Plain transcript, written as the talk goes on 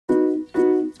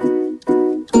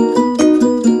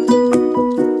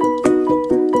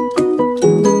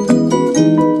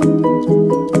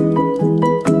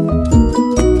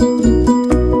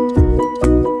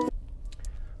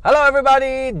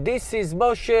everybody, this is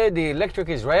Moshe, the electric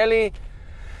Israeli,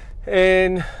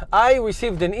 and I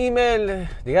received an email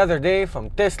the other day from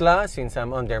Tesla, since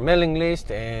I'm on their mailing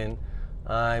list, and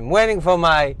I'm waiting for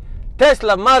my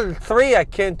Tesla Model 3. I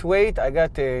can't wait. I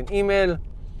got an email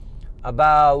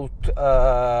about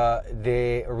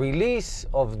the release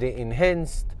of the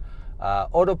Enhanced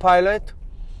Autopilot,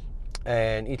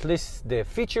 and it lists the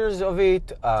features of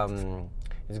it.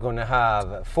 It's going to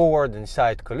have forward and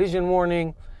side collision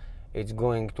warning. It's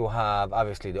going to have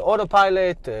obviously the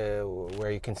autopilot, where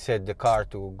you can set the car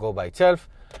to go by itself.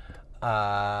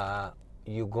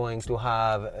 You're going to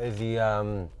have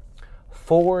the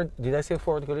forward, did I say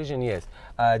forward collision? Yes.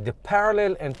 The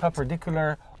parallel and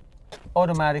perpendicular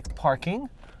automatic parking.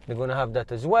 They're going to have that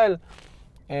as well.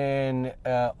 And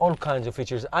all kinds of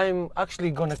features. I'm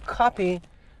actually going to copy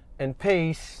and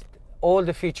paste all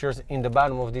the features in the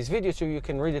bottom of this video so you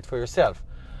can read it for yourself.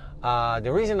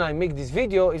 The reason I make this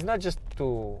video is not just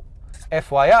to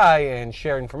FYI and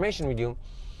share information with you.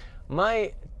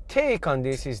 My take on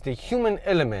this is the human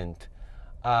element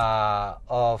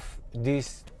of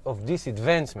these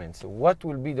advancements. What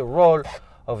will be the role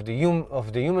of the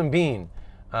human being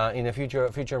in the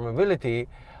future mobility?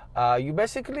 You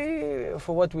basically,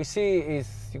 for what we see, is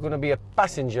you're going to be a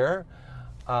passenger.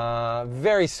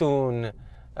 Very soon,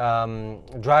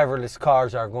 driverless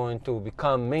cars are going to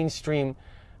become mainstream.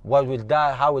 How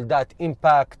will that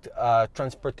impact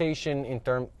transportation in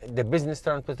the business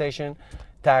transportation,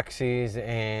 taxis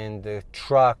and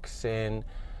trucks and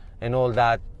all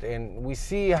that? And we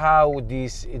see how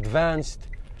these advances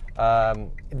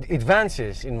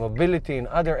in mobility in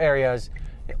other areas,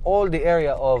 all the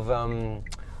area of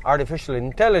artificial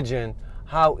intelligence,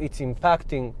 how it's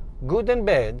impacting good and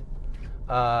bad,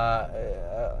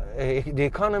 the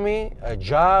economy,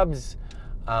 jobs.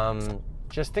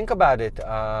 Just think about it.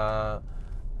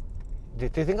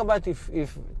 Think about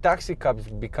if taxi cabs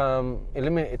become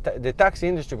the taxi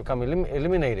industry become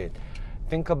eliminated.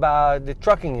 Think about the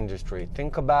trucking industry.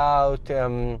 Think about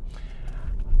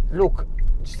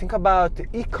just think about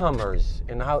e-commerce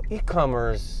and how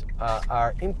e-commerce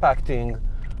are impacting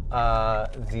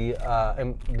the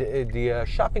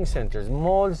shopping centers.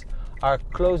 Malls are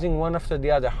closing one after the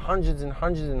other. Hundreds and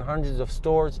hundreds and hundreds of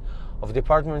stores, of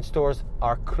department stores,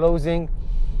 are closing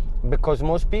because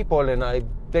most people, and I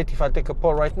bet if I take a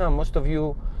poll right now, most of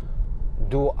you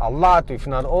do a lot, if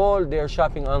not all, they're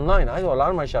shopping online. I do a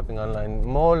lot of my shopping online.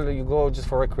 Mall, you go just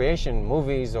for recreation,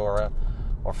 movies or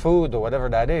food or whatever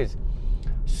that is.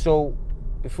 So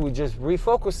if we just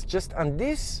refocus just on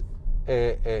this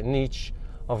niche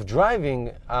of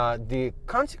driving, the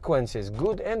consequences,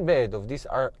 good and bad, of this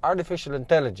artificial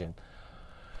intelligence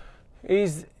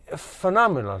is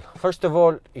phenomenal. First of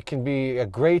all, it can be a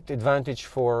great advantage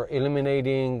for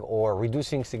eliminating or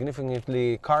reducing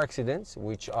significantly car accidents,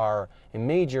 which are a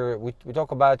major, we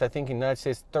talk about, I think in the United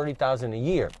States, 30,000 a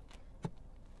year.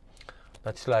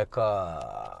 That's like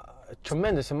a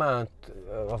tremendous amount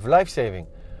of life saving.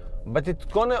 But it's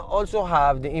gonna also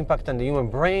have the impact on the human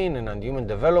brain and on the human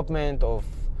development of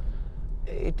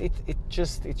it's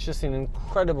just an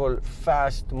incredible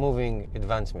fast moving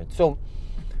advancement. So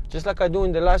just like I do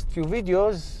in the last few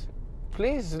videos,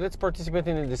 please let's participate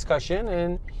in the discussion.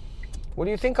 And what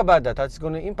do you think about that? That's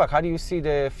going to impact. How do you see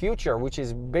the future, which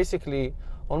is basically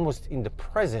almost in the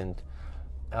present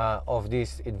of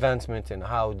these advancements, and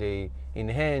how they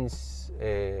enhance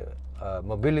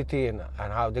mobility and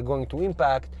how they're going to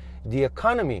impact the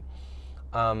economy?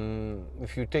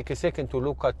 If you take a second to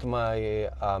look at my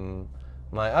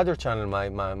my other channel,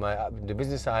 the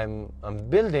business I'm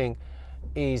building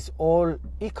is all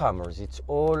e-commerce. It's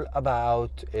all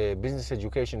about business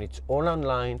education. It's all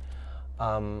online.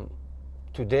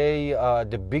 Today,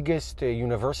 the biggest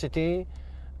university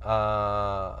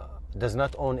does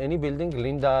not own any building,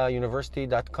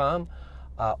 lindauniversity.com.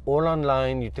 All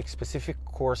online. You take specific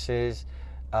courses.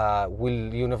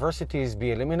 Will universities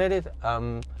be eliminated?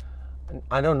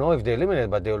 I don't know if they're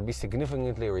eliminated, but they will be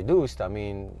significantly reduced. I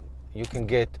mean, you can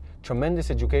get tremendous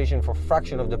education for a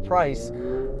fraction of the price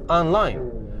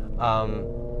online.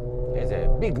 There's a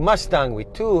big Mustang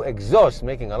with 2 exhausts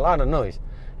making a lot of noise.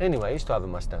 Anyway, I used to have a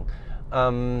Mustang.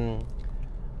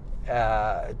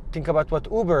 Think about what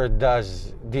Uber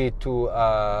did to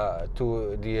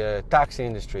the taxi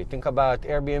industry. Think about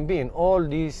Airbnb and all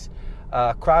these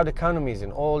crowd economies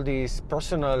and all these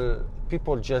personal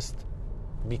people just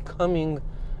becoming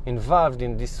involved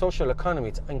in this social economy.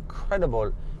 It's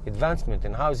incredible advancement,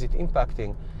 and how is it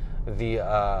impacting the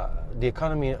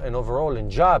economy and overall, and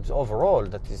jobs overall?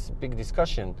 That is a big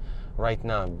discussion right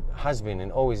now, has been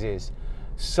and always is.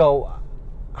 So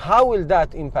how will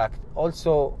that impact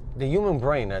also the human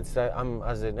brain. I'm,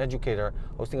 as an educator,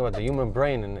 I was thinking about the human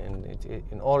brain and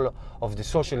in all of the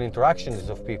social interactions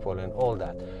of people and all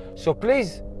that. So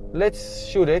please, let's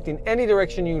shoot it in any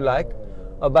direction you like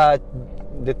about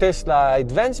the Tesla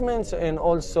advancements and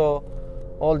also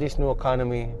all this new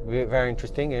economy. Very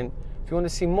interesting. And if you want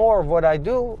to see more of what I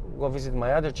do, go visit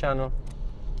my other channel.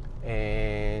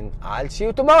 And I'll see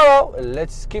you tomorrow.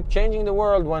 Let's keep changing the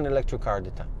world one electric car at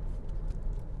a time.